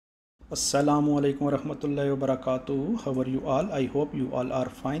Assalamu alaikum warahmatullahi wabarakatuh. How are you all? I hope you all are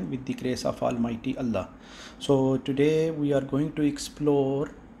fine with the grace of Almighty Allah. So today we are going to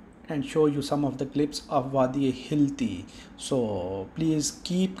explore and show you some of the clips of Wadi Al Hilti. So please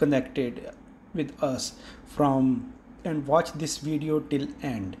keep connected with us from and watch this video till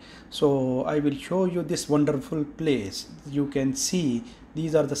end. So I will show you this wonderful place. You can see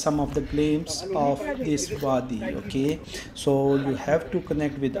these are some of the glimpses of this wadi. Okay, so you have to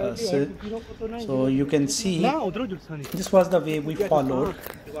connect with us. So you can see this was the way we followed,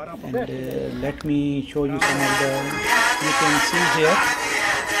 and let me show you some of the, you can see here,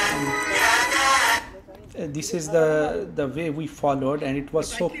 this is the way we followed, and it was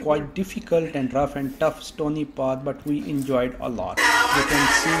so quite difficult and rough and tough stony path, but we enjoyed a lot. You can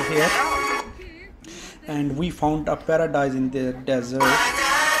see here, and we found a paradise in the desert.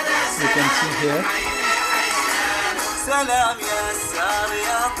 You can see here.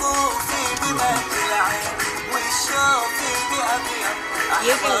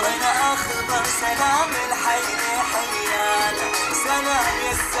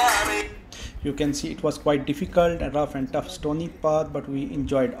 You can see it was quite difficult and rough and tough stony path, but we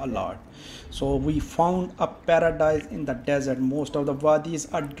enjoyed a lot. So we found a paradise in the desert. Most of the wadis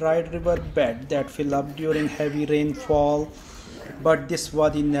are dried riverbed that fill up during heavy rainfall, but this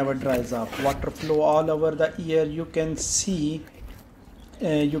wadi never dries up. Water flow all over the year. You can see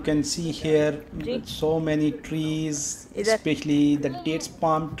here so many trees, especially the dates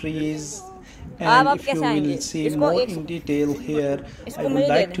palm trees. And if you will see more in detail here, I would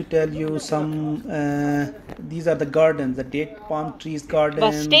like to tell you some, these are the gardens, the date palm trees garden,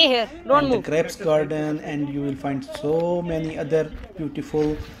 and the grapes garden, and you will find so many other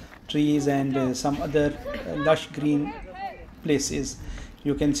beautiful trees and some other lush green places.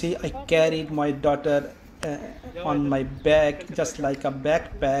 You can see I carried my daughter on my back just like a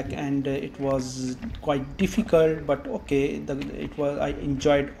backpack, and it was quite difficult, but okay, I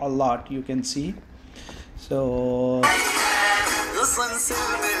enjoyed a lot. You can see. So now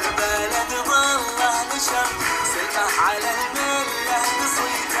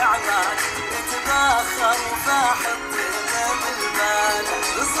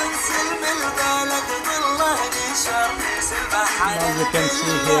you can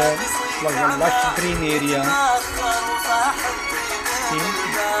see here was a lush green area.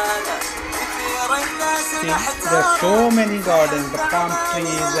 See, there are so many gardens, the palm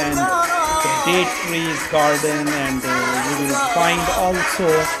trees and the date trees garden, and you will find also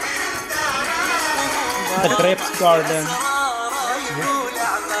the grapes garden.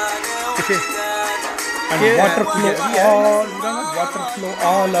 And water flow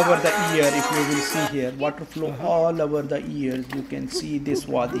all over the year. If you will see here, water flow all over the years. You can see this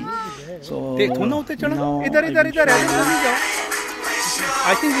wadi. So now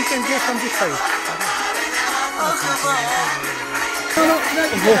I think we can go from this side.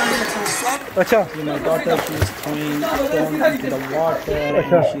 My daughter, she is throwing stone into the water,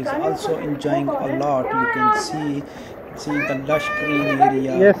 and she is also enjoying a lot. You can see the lush green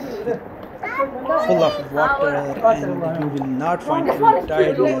area. Yes. Full of water, and you will not find any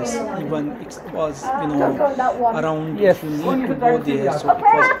tiredness. Even it was around, if you need to go there, so it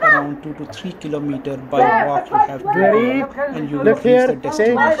was around 2 to 3 kilometers by walk you have to go, and you will reach the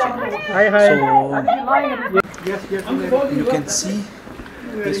destination. So you can see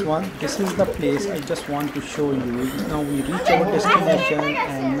this one. This is the place I just want to show you. Now we reach our destination,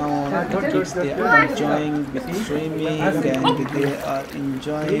 and now the kids, they are enjoying with swimming, and they are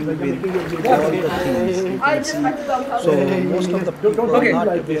enjoying with all the things. You can see. So most of the people are not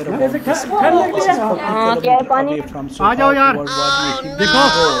aware about this. This is 4 kilometers away from Sohar toward Wadi Al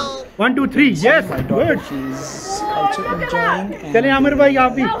Hilti. 1, 2, 3. Yes. My daughter, she is also enjoying. And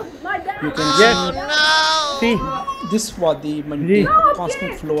you can see this wadi maintains a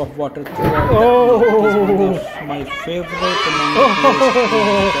constant flow of water throughout. It is one of my favorite among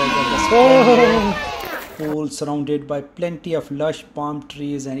the pool surrounded by plenty of lush palm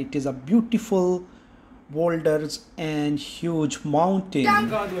trees, and it is a beautiful boulders and huge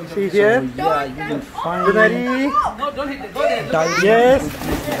mountain. See here. So yeah, you will find Yes.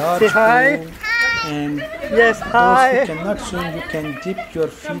 large Say hi. pool, and Yes, hi. those who cannot swim, you can dip your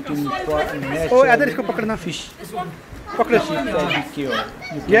feet in natural fish.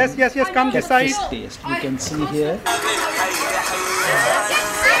 Yes, come this side. Taste. You can see here.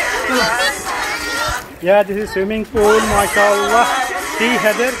 Yeah, this is swimming pool, mashallah. See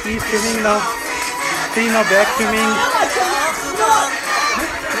Heather, he's swimming now. See now, back swimming.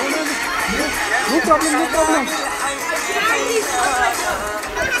 No problem.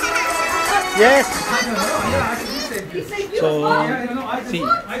 Yes. So see,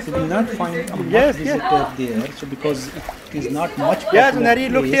 you will not find a much Yes, visitor there. So because it is not much Yes, popular Nari,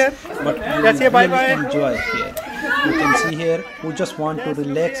 look place, here. but you Let's say will bye-bye. really enjoy here. You can see here who just want to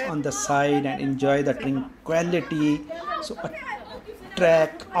relax on the side and enjoy the tranquility. So a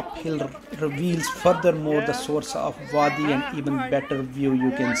track uphill reveals furthermore the source of Wadi and even better view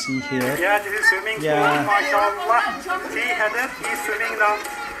you can see here. Yeah, this is swimming pool, Yeah. mashallah. See Heather, he's swimming now.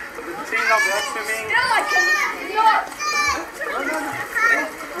 See now back swimming.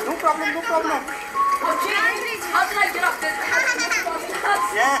 No problem, no problem. How did I get up there?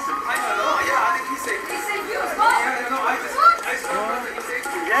 Yes, He said you as well.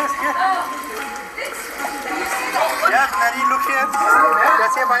 yes, yes. Yes, Nari, look here.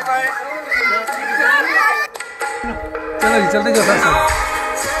 Let's say bye bye. चलो जी चलते जाओ साथ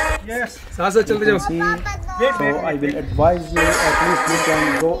Yes. साथ साथ चलते जाओ See, so I will advise you at least you can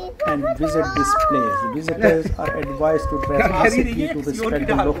go and visit this place. Visitors are advised to dress basically to respect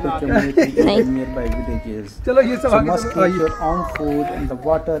the local community in the nearby villages. चलो ये सब So आगे must चलो keep your own food and the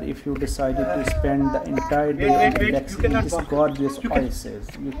water if you decided to spend the entire day relaxing in this gorgeous oasis.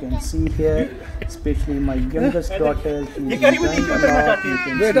 You can see here, especially my youngest daughter, she is enjoying a lot. You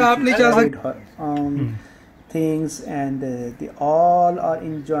can बेटा आप see नहीं she जा enjoyed her own things and they all are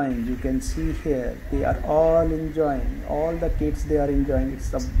enjoying. You can see here they are all enjoying, all the kids they are enjoying.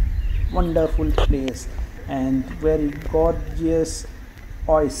 It's a wonderful place and very gorgeous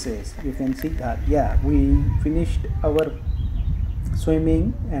oasis. You can see that. Yeah, we finished our swimming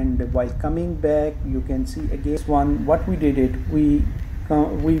and while coming back you can see again one what we did it we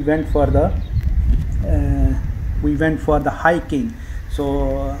went for the hiking. So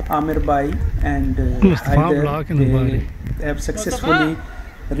Amir Bhai and Haider, they have successfully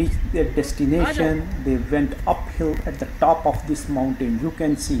reached their destination. They went uphill at the top of this mountain. You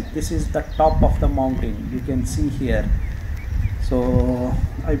can see this is the top of the mountain. You can see here. So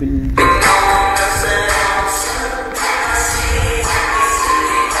I will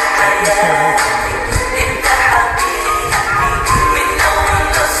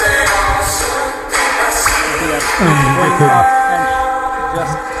they are going up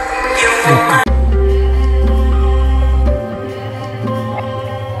and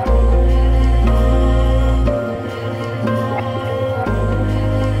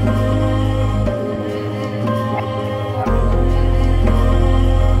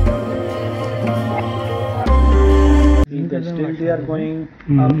just still they are going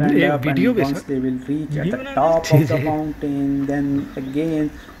up and up and once they will reach at the top of the mountain, then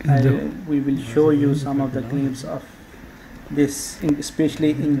again we will show you some of the clips of this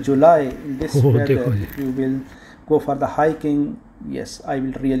especially in July in this weather. You will go for the hiking. Yes, I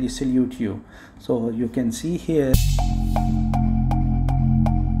will really salute you. So you can see here